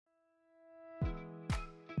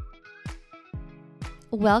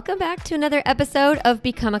Welcome back to another episode of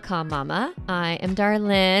Become a Calm Mama. I am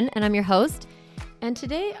Darlene and I'm your host. And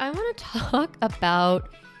today I want to talk about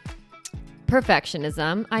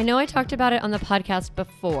perfectionism. I know I talked about it on the podcast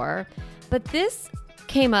before, but this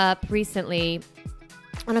came up recently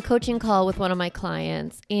on a coaching call with one of my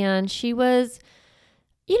clients, and she was,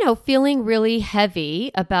 feeling really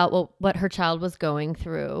heavy about what her child was going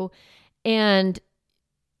through and,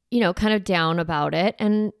 kind of down about it.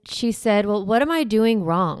 And she said, well, what am I doing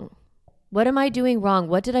wrong? What am I doing wrong?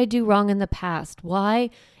 What did I do wrong in the past? Why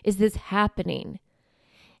is this happening?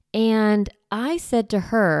 And I said to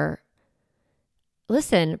her,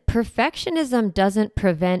 listen, perfectionism doesn't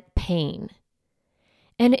prevent pain.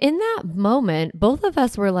 And in that moment, both of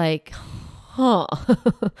us were like, huh,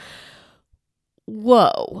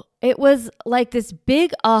 whoa. It was like this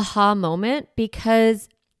big aha moment because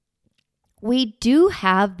we do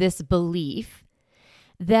have this belief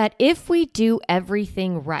that if we do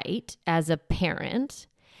everything right as a parent,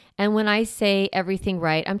 and when I say everything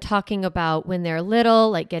right, I'm talking about when they're little,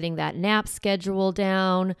 like getting that nap schedule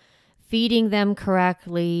down, feeding them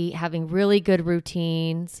correctly, having really good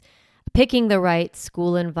routines, picking the right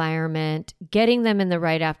school environment, getting them in the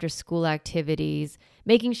right after school activities,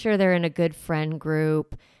 making sure they're in a good friend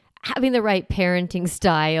group, having the right parenting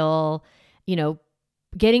style,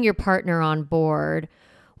 getting your partner on board.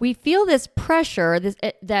 We feel this pressure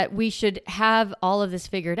that we should have all of this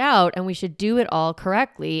figured out and we should do it all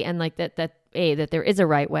correctly, and like that there is a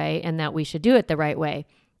right way and that we should do it the right way.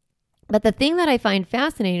 But the thing that I find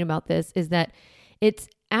fascinating about this is that it's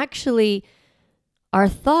actually our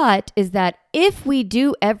thought is that if we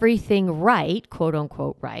do everything right, quote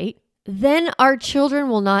unquote right, then our children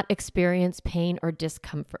will not experience pain or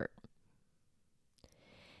discomfort.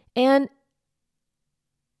 And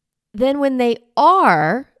then when they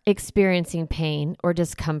are experiencing pain or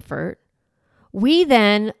discomfort, we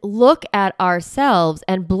then look at ourselves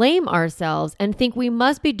and blame ourselves and think we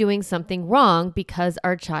must be doing something wrong because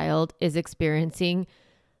our child is experiencing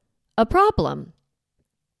a problem.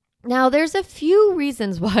 Now, there's a few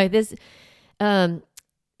reasons why this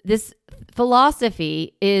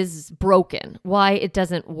philosophy is broken, why it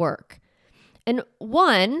doesn't work. And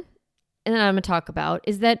one, and I'm going to talk about,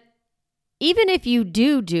 is that even if you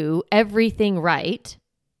do everything right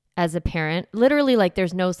as a parent, literally like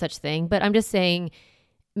there's no such thing, but I'm just saying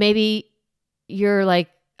maybe you're like,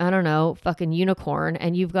 I don't know, fucking unicorn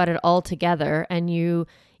and you've got it all together and you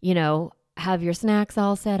have your snacks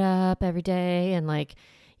all set up every day and like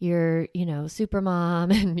you're, super mom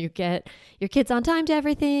and you get your kids on time to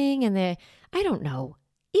everything and I don't know,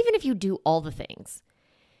 even if you do all the things,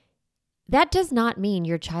 that does not mean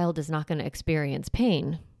your child is not going to experience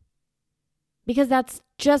pain. Because that's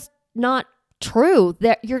just not true.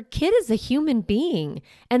 That your kid is a human being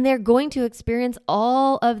and they're going to experience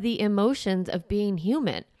all of the emotions of being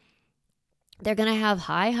human. They're going to have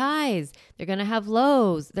high highs. They're going to have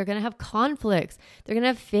lows. They're going to have conflicts. They're going to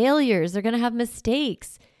have failures. They're going to have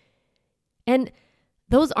mistakes. And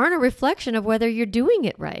those aren't a reflection of whether you're doing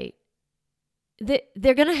it right.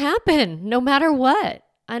 They're going to happen no matter what.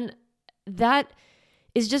 And that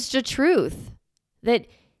is just a truth that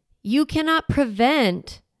you cannot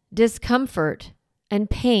prevent discomfort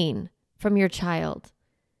and pain from your child.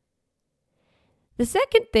 The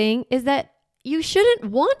second thing is that you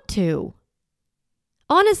shouldn't want to.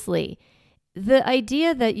 Honestly, the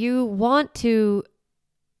idea that you want to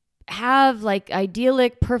have like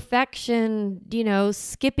idyllic perfection,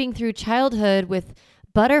 skipping through childhood with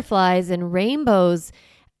butterflies and rainbows,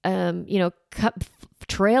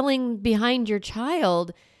 trailing behind your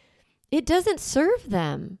child, it doesn't serve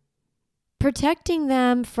them. Protecting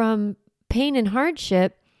them from pain and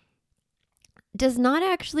hardship does not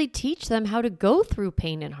actually teach them how to go through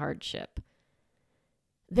pain and hardship.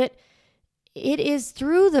 That it is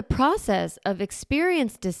through the process of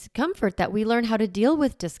experienced discomfort that we learn how to deal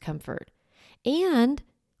with discomfort. And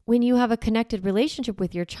when you have a connected relationship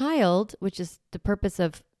with your child, which is the purpose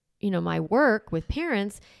of, my work with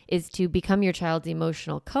parents, is to become your child's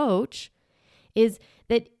emotional coach, is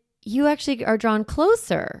that you actually are drawn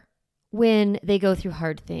closer when they go through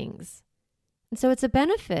hard things. And so it's a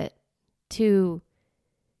benefit to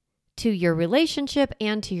your relationship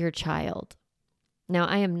and to your child. Now,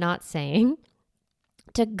 I am not saying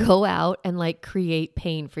to go out and like create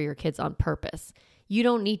pain for your kids on purpose. You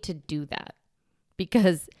don't need to do that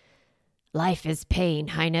because life is pain,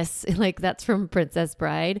 Highness. Like that's from Princess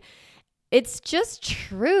Bride. It's just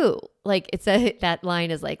true. Like that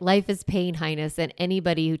line is like, life is pain, Highness. And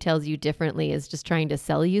anybody who tells you differently is just trying to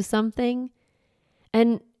sell you something.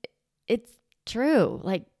 And it's true.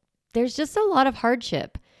 Like there's just a lot of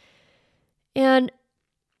hardship. And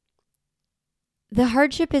the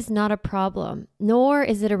hardship is not a problem, nor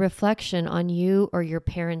is it a reflection on you or your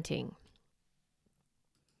parenting.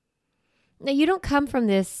 Now, you don't come from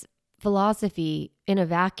this philosophy in a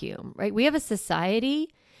vacuum, right? We have a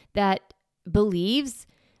society that believes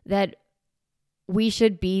that we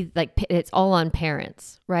should be like, it's all on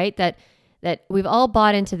parents, right? That we've all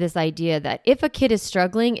bought into this idea that if a kid is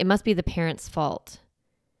struggling, it must be the parent's fault.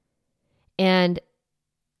 And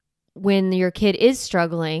when your kid is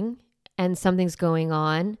struggling and something's going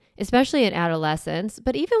on, especially in adolescence,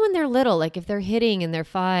 but even when they're little, like if they're hitting and they're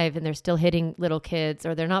 5 and they're still hitting little kids,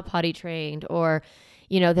 or they're not potty trained, or,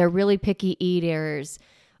 they're really picky eaters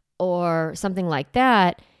or something like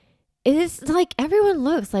that, it is like everyone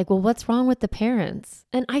looks like, well, what's wrong with the parents?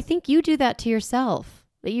 And I think you do that to yourself,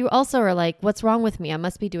 that you also are like, what's wrong with me? I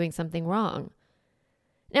must be doing something wrong.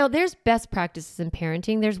 Now, there's best practices in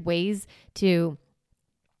parenting. There's ways to,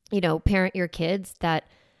 parent your kids that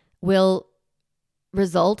will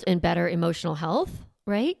result in better emotional health,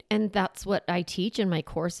 right? And that's what I teach in my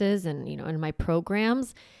courses and, in my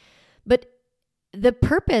programs. But the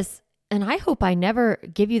purpose, and I hope I never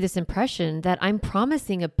give you this impression that I'm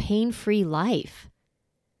promising a pain-free life.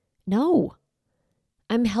 No,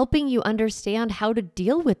 I'm helping you understand how to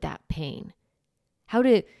deal with that pain, how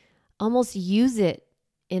to almost use it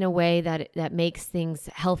in a way that makes things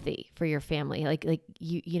healthy for your family. Like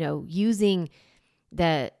using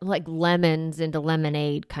the like lemons into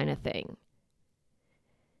lemonade kind of thing.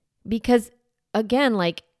 Because again,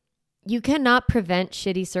 like you cannot prevent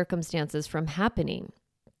shitty circumstances from happening.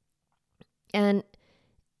 And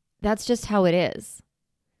that's just how it is.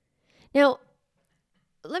 Now,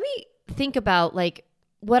 let me think about like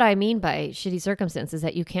what I mean by shitty circumstances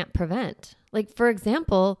that you can't prevent. Like, for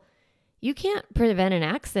example, you can't prevent an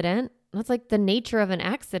accident. That's like the nature of an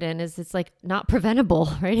accident is it's like not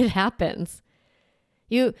preventable, right? It happens.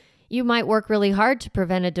 You might work really hard to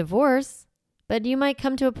prevent a divorce, but you might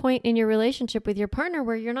come to a point in your relationship with your partner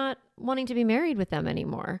where you're not wanting to be married with them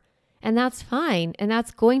anymore. And that's fine. And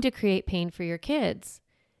that's going to create pain for your kids.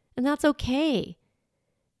 And that's okay.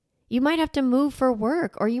 You might have to move for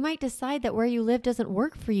work, or you might decide that where you live doesn't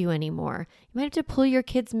work for you anymore. You might have to pull your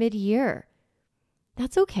kids mid-year.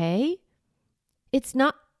 That's okay. It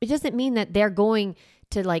doesn't mean that they're going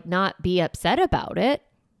to like not be upset about it,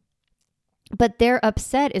 but their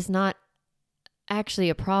upset is not actually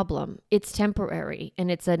a problem. It's temporary,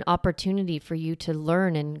 and it's an opportunity for you to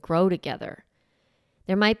learn and grow together.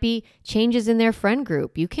 There might be changes in their friend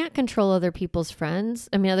group. You can't control other people's friends.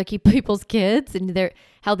 Other people's kids and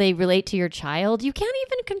how they relate to your child. You can't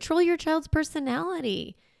even control your child's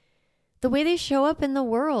personality, the way they show up in the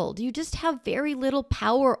world. You just have very little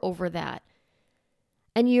power over that.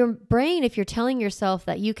 And your brain, if you're telling yourself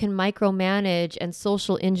that you can micromanage and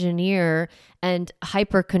social engineer and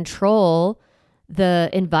hyper control the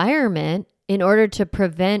environment in order to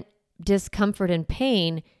prevent discomfort and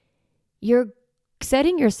pain, you're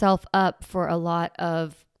setting yourself up for a lot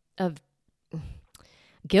of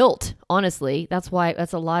guilt. Honestly, that's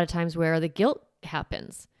a lot of times where the guilt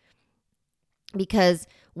happens. Because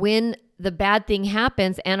when the bad thing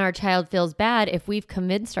happens and our child feels bad, if we've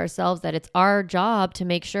convinced ourselves that it's our job to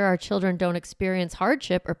make sure our children don't experience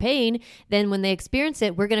hardship or pain, then when they experience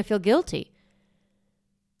it, we're going to feel guilty.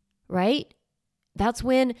 Right? That's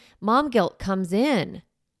when mom guilt comes in.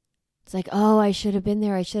 It's like, oh, I should have been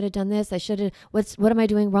there. I should have done this. What am I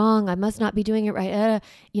doing wrong? I must not be doing it right. And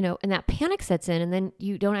that panic sets in, and then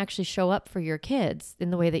you don't actually show up for your kids in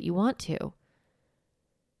the way that you want to.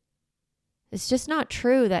 It's just not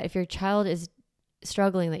true that if your child is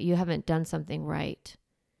struggling that you haven't done something right.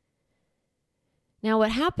 Now,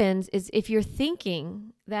 what happens is if you're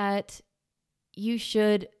thinking that you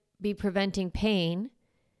should be preventing pain,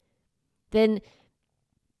 then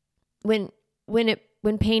when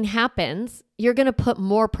pain happens, you're going to put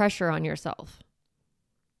more pressure on yourself,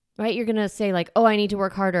 right? You're going to say like, oh, I need to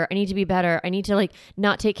work harder. I need to be better. I need to like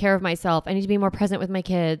not take care of myself. I need to be more present with my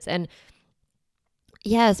kids. And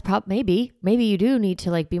yes, maybe you do need to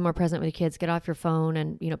like be more present with your kids, get off your phone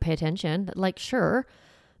and, pay attention. Like, sure.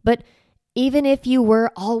 But even if you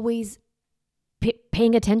were always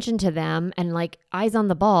paying attention to them and like eyes on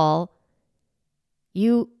the ball,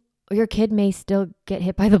 your kid may still get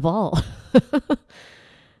hit by the ball.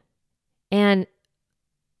 And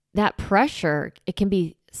that pressure, it can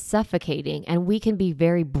be suffocating, and we can be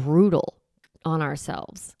very brutal on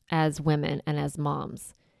ourselves as women and as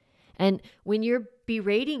moms. And when you're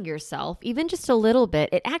berating yourself, even just a little bit,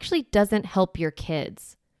 it actually doesn't help your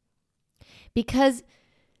kids. Because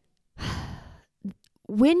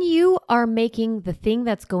when you are making the thing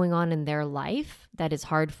that's going on in their life that is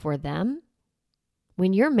hard for them,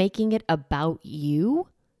 when you're making it about you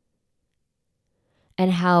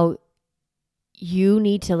and how you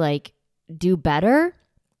need to like do better,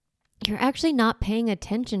 you're actually not paying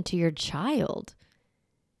attention to your child.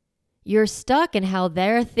 You're stuck in how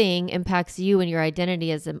their thing impacts you and your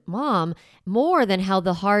identity as a mom more than how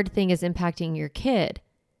the hard thing is impacting your kid.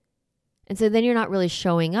 And so then you're not really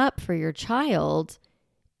showing up for your child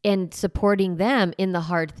and supporting them in the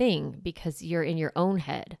hard thing because you're in your own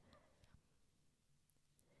head.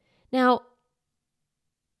 Now,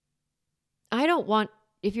 I don't want,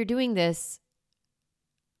 if you're doing this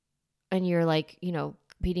and you're like,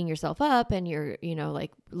 beating yourself up and you're,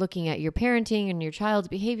 like looking at your parenting and your child's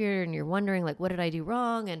behavior and you're wondering like, what did I do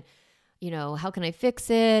wrong? And, how can I fix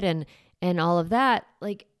it? And all of that.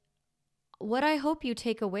 Like, what I hope you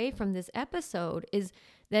take away from this episode is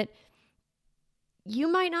that you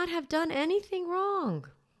might not have done anything wrong.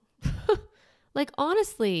 Like,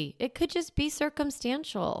 honestly, it could just be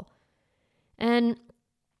circumstantial. And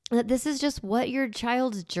that this is just what your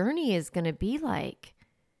child's journey is going to be like.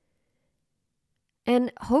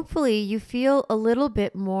 And hopefully you feel a little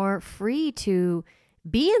bit more free to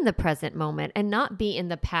be in the present moment and not be in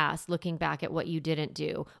the past looking back at what you didn't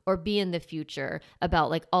do, or be in the future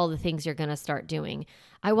about like all the things you're going to start doing.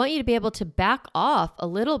 I want you to be able to back off a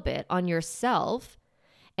little bit on yourself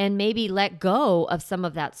and maybe let go of some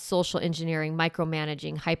of that social engineering,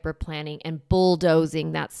 micromanaging, hyper planning, and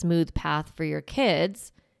bulldozing that smooth path for your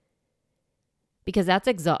kids, because that's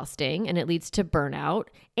exhausting and it leads to burnout,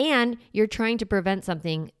 and you're trying to prevent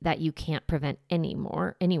something that you can't prevent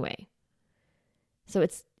anymore anyway. So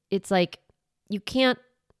it's like you can't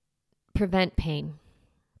prevent pain,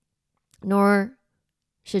 nor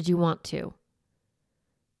should you want to.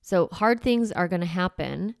 So hard things are going to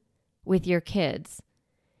happen with your kids.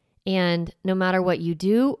 And no matter what you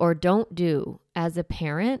do or don't do as a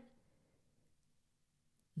parent,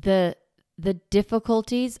 the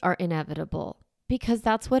difficulties are inevitable, because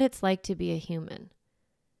that's what it's like to be a human.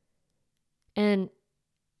 And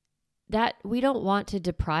that we don't want to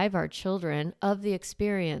deprive our children of the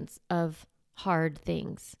experience of hard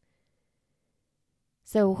things.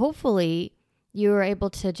 So hopefully you are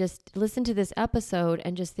able to just listen to this episode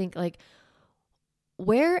and just think like,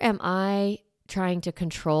 where am I trying to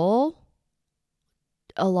control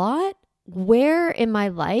a lot? Where in my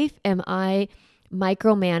life am I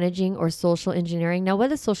micromanaging or social engineering? Now,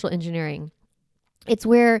 what is social engineering? It's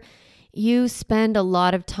where you spend a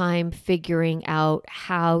lot of time figuring out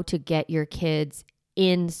how to get your kids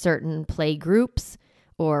in certain play groups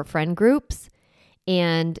or friend groups,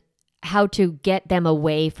 and how to get them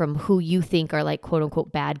away from who you think are like quote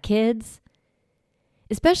unquote bad kids.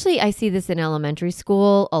 Especially I see this in elementary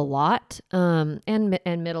school a lot, and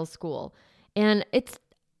middle school. And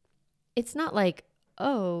it's not like,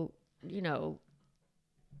 well,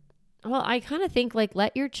 I kind of think like,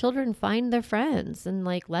 let your children find their friends and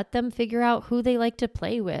like let them figure out who they like to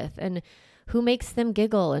play with and who makes them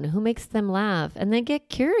giggle and who makes them laugh, and then get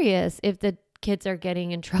curious if the kids are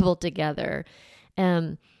getting in trouble together.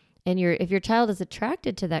 And if your child is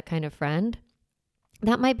attracted to that kind of friend,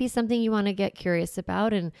 that might be something you want to get curious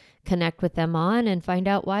about and connect with them on and find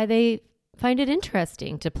out why they find it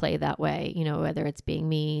interesting to play that way, whether it's being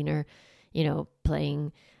mean or,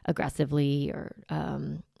 playing aggressively or,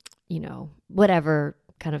 whatever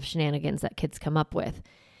kind of shenanigans that kids come up with.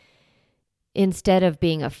 Instead of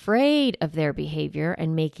being afraid of their behavior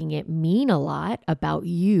and making it mean a lot about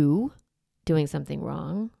you doing something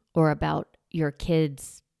wrong or about your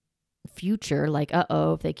kids' future, like,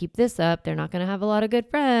 if they keep this up, they're not going to have a lot of good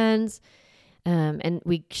friends. And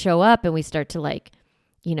we show up and we start to like,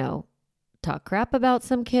 talk crap about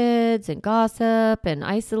some kids and gossip and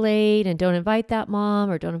isolate and don't invite that mom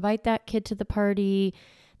or don't invite that kid to the party.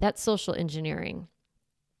 That's social engineering.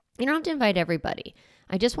 You don't have to invite everybody.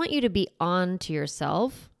 I just want you to be on to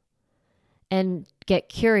yourself and get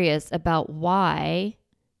curious about why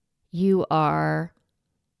you are,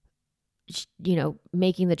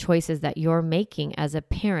 making the choices that you're making as a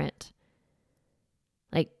parent.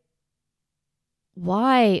 Like,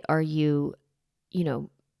 why are you,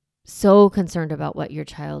 so concerned about what your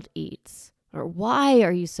child eats? Or why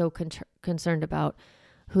are you so concerned about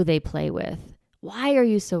who they play with? Why are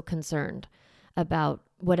you so concerned about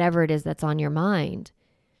whatever it is that's on your mind?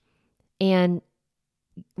 And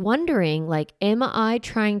wondering, like, am I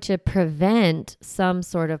trying to prevent some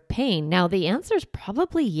sort of pain? Now, the answer is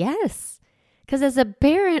probably yes. Because as a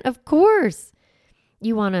parent, of course,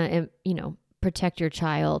 you want to, protect your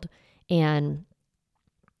child and,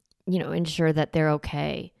 ensure that they're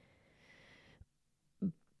okay.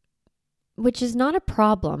 Which is not a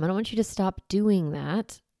problem. I don't want you to stop doing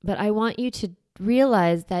that. But I want you to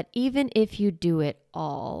realize that even if you do it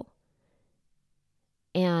all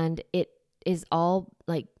and it is all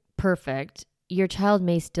like perfect, your child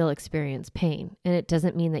may still experience pain. And it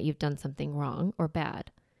doesn't mean that you've done something wrong or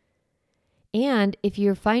bad. And if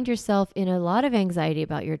you find yourself in a lot of anxiety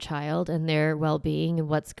about your child and their well-being and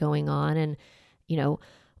what's going on and,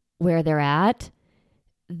 where they're at,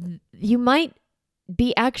 you might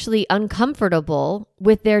be actually uncomfortable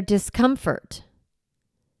with their discomfort.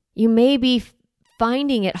 You may be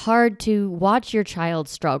finding it hard to watch your child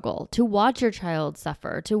struggle, to watch your child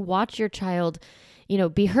suffer, to watch your child,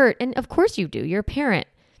 be hurt. And of course you do, you're a parent.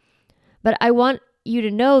 But I want you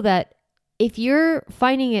to know that if you're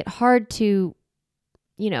finding it hard to,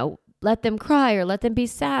 let them cry or let them be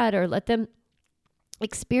sad or let them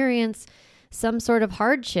experience some sort of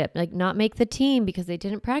hardship, like not make the team because they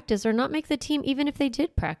didn't practice, or not make the team even if they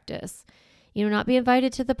did practice, not be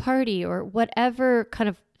invited to the party or whatever kind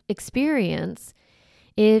of experience,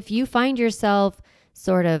 if you find yourself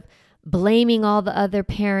sort of blaming all the other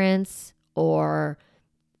parents or,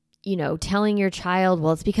 telling your child,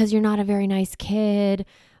 well, it's because you're not a very nice kid,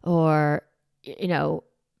 or,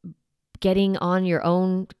 getting on your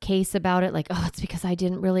own case about it, like, oh, it's because I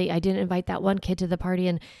didn't invite that one kid to the party,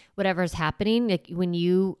 and whatever's happening, like when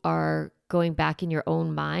you are going back in your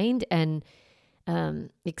own mind and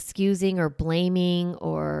excusing or blaming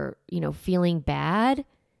or, feeling bad,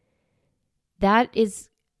 that is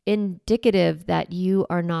indicative that you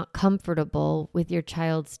are not comfortable with your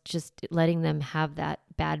child's just letting them have that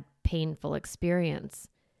bad, painful experience.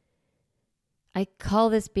 I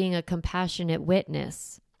call this being a compassionate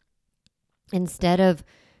witness. Instead of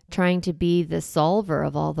trying to be the solver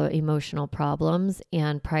of all the emotional problems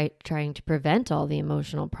and trying to prevent all the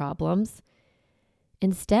emotional problems,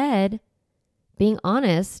 instead being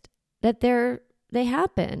honest that they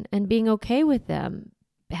happen and being okay with them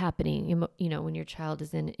happening, when your child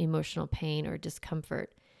is in emotional pain or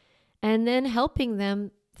discomfort, and then helping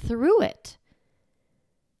them through it.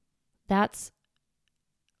 That's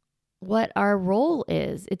what our role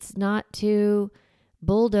is. It's not to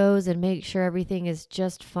bulldoze and make sure everything is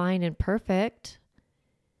just fine and perfect.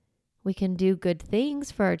 We can do good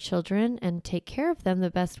things for our children and take care of them the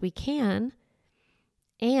best we can.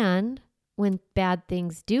 And when bad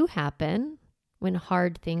things do happen, when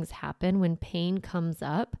hard things happen, when pain comes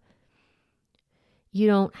up, you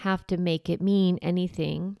don't have to make it mean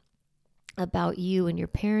anything about you and your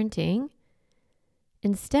parenting.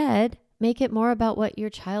 Instead, make it more about what your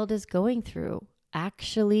child is going through,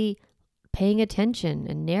 actually paying attention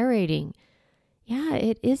and narrating. Yeah,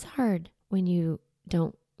 it is hard when you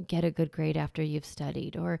don't get a good grade after you've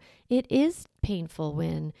studied, or it is painful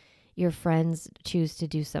when your friends choose to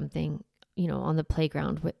do something, on the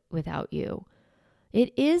playground without you.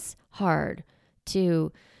 It is hard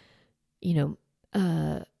to,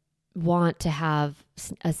 want to have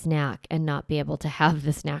a snack and not be able to have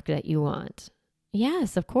the snack that you want.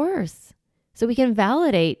 Yes, of course. So we can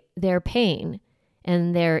validate their pain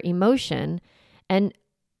and their emotion. And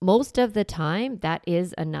most of the time that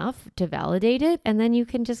is enough to validate it. And then you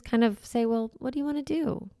can just kind of say, well, what do you want to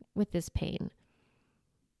do with this pain?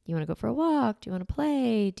 You want to go for a walk? Do you want to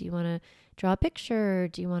play? Do you want to draw a picture?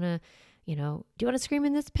 Do you want to, do you want to scream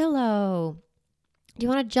in this pillow? Do you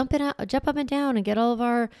want to jump up and down and get all of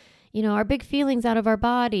our, our big feelings out of our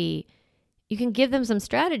body? You can give them some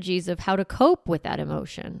strategies of how to cope with that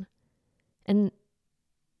emotion. And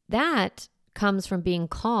that comes from being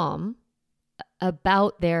calm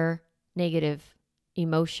about their negative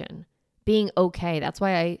emotion, being okay. That's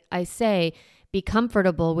why I say be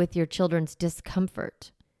comfortable with your children's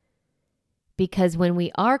discomfort. Because when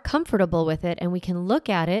we are comfortable with it and we can look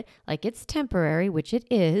at it like it's temporary, which it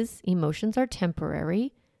is, emotions are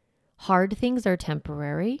temporary, hard things are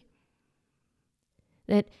temporary,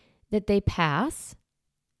 that they pass.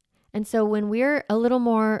 And so when we're a little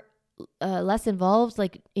more less involved,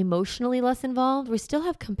 like emotionally less involved, we still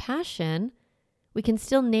have compassion. We can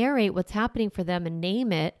still narrate what's happening for them and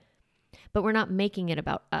name it, but we're not making it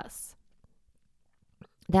about us.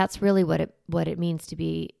 That's really what it means to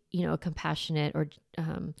be, a compassionate or,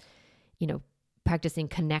 practicing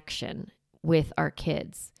connection with our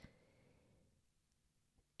kids.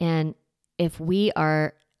 And if we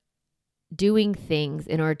are doing things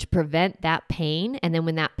in order to prevent that pain, and then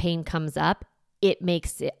when that pain comes up, it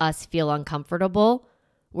makes us feel uncomfortable,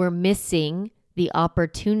 we're missing the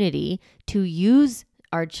opportunity to use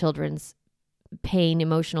our children's pain,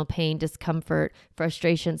 emotional pain, discomfort,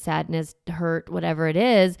 frustration, sadness, hurt, whatever it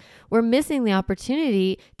is. We're missing the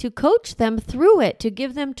opportunity to coach them through it, to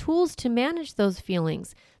give them tools to manage those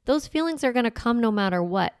feelings. Those feelings are going to come no matter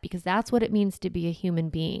what, because that's what it means to be a human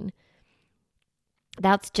being.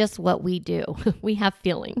 That's just what we do. We have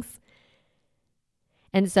feelings.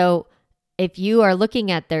 And so if you are looking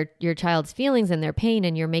at your child's feelings and their pain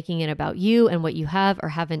and you're making it about you and what you have or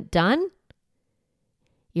haven't done,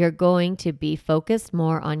 you're going to be focused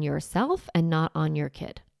more on yourself and not on your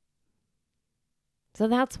kid. So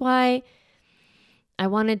that's why I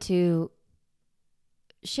wanted to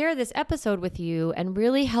share this episode with you and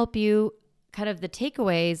really help you. Kind of the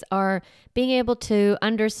takeaways are being able to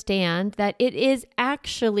understand that it is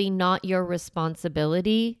actually not your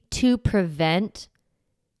responsibility to prevent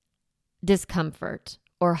discomfort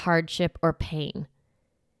or hardship or pain.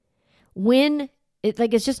 When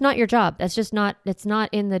it's just not your job. It's not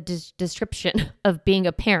in the description of being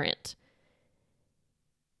a parent.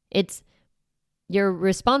 It's your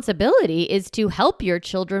responsibility is to help your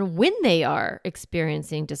children when they are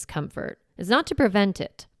experiencing discomfort. It's not to prevent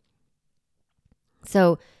it.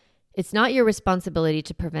 So it's not your responsibility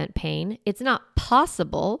to prevent pain. It's not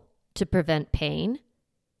possible to prevent pain.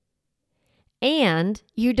 And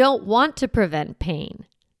you don't want to prevent pain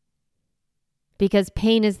because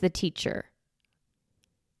pain is the teacher.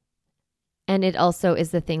 And it also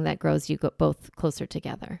is the thing that grows you both closer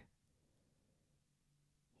together.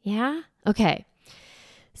 Yeah? Okay.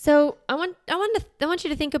 So I want you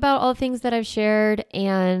to think about all the things that I've shared,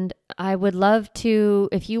 and I would love to,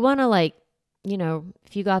 if you want to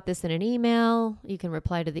if you got this in an email, you can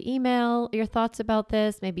reply to the email, your thoughts about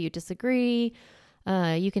this. Maybe you disagree.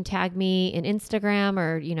 You can tag me in Instagram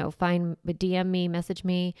or, DM me, message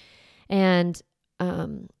me. And,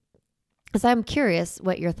 because I'm curious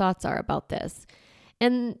what your thoughts are about this.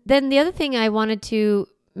 And then the other thing I wanted to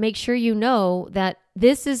make sure you know that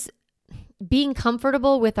this is being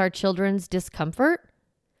comfortable with our children's discomfort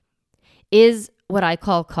is what I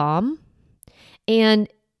call calm. And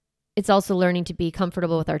it's also learning to be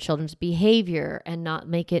comfortable with our children's behavior and not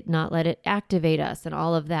let it activate us and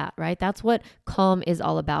all of that, right? That's what calm is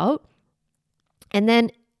all about. And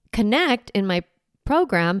then Connect in my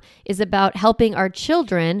program is about helping our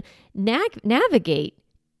children navigate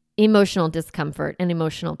emotional discomfort and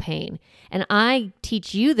emotional pain. And I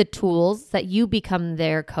teach you the tools that you become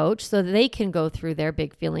their coach so that they can go through their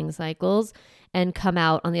big feeling cycles and come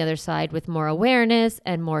out on the other side with more awareness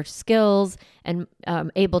and more skills and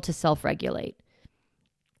able to self-regulate.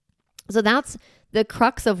 So that's the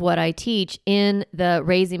crux of what I teach in the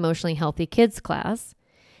Raise Emotionally Healthy Kids class.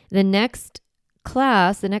 The next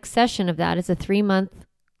session of that is a 3-month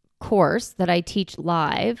course that I teach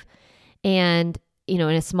live and, in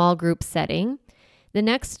a small group setting. The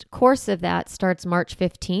next course of that starts March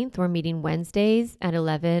 15th. We're meeting Wednesdays at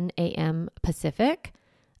 11 a.m. Pacific.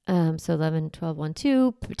 So 11, 12, 1,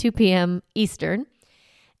 2 p.m. Eastern.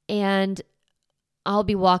 And I'll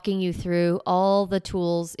be walking you through all the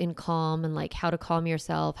tools in calm and how to calm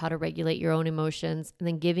yourself, how to regulate your own emotions, and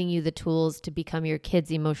then giving you the tools to become your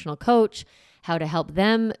kid's emotional coach, how to help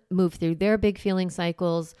them move through their big feeling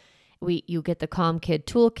cycles. You get the Calm Kid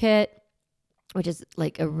Toolkit, which is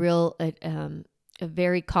a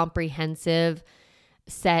very comprehensive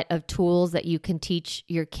set of tools that you can teach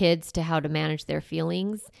your kids to how to manage their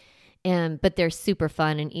feelings. But they're super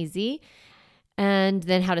fun and easy. And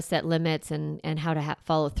then how to set limits and how to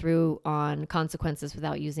follow through on consequences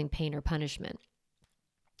without using pain or punishment.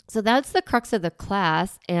 So that's the crux of the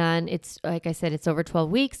class. And it's, like I said, it's over 12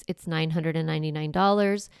 weeks. It's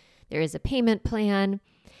 $999. There is a payment plan.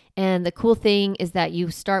 And the cool thing is that you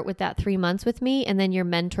start with that 3 months with me, and then you're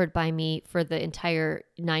mentored by me for the entire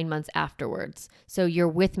 9 months afterwards. So you're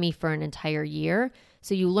with me for an entire year.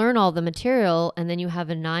 So you learn all the material, and then you have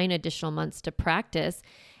 9 additional months to practice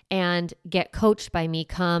and get coached by me,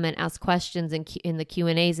 come and ask questions in the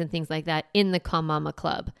Q&As and things like that in the Calm Mama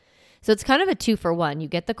Club. So it's kind of a 2-for-1. You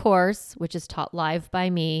get the course, which is taught live by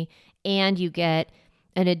me, and you get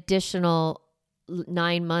an additional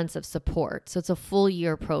 9 months of support. So it's a full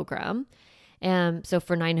year program. So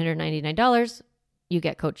for $999, you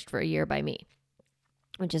get coached for a year by me,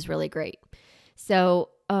 which is really great. So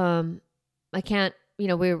I can't,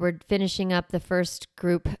 we're finishing up the first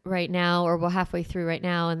group right now, or we're halfway through right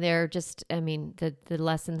now. And they're just, the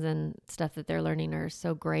lessons and stuff that they're learning are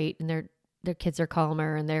so great. And their kids are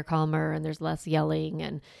calmer and they're calmer and there's less yelling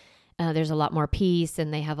and there's a lot more peace,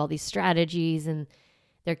 and they have all these strategies, and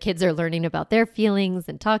their kids are learning about their feelings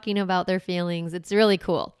and talking about their feelings. It's really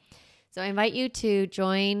cool. So I invite you to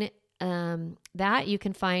join that. You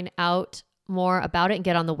can find out more about it and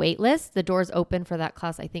get on the wait list. The doors open for that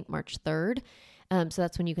class, I think, March 3rd. So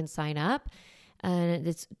that's when you can sign up. And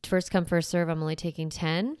it's first come, first serve. I'm only taking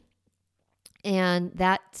 10. And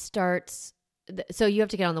that starts, so you have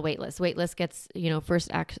to get on the wait list. Wait list gets,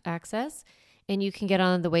 first access. And you can get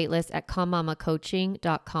on the wait list at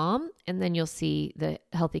calmmamacoaching.com, and then you'll see the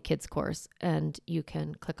Healthy Kids course, and you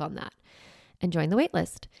can click on that and join the wait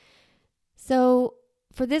list. So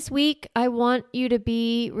for this week, I want you to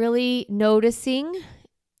be really noticing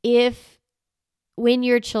when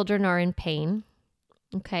your children are in pain,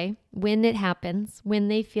 okay, when it happens, when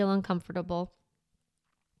they feel uncomfortable,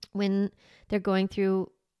 when they're going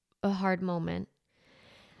through a hard moment.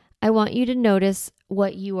 I want you to notice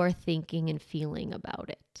what you are thinking and feeling about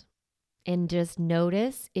it. And just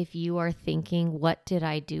notice if you are thinking, what did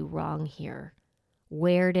I do wrong here?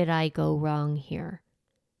 Where did I go wrong here?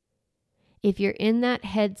 If you're in that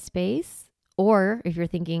headspace, or if you're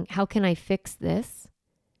thinking, how can I fix this?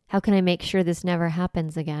 How can I make sure this never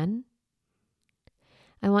happens again?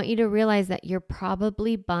 I want you to realize that you're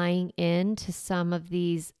probably buying into some of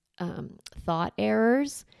these thought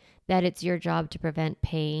errors, that it's your job to prevent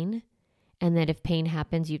pain, and that if pain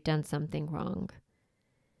happens, you've done something wrong.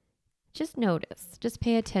 Just notice, just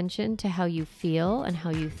pay attention to how you feel and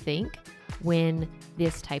how you think when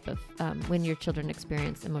when your children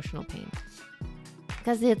experience emotional pain,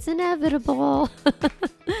 because it's inevitable.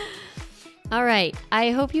 All right.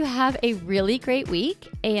 I hope you have a really great week,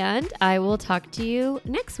 and I will talk to you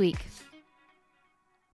next week.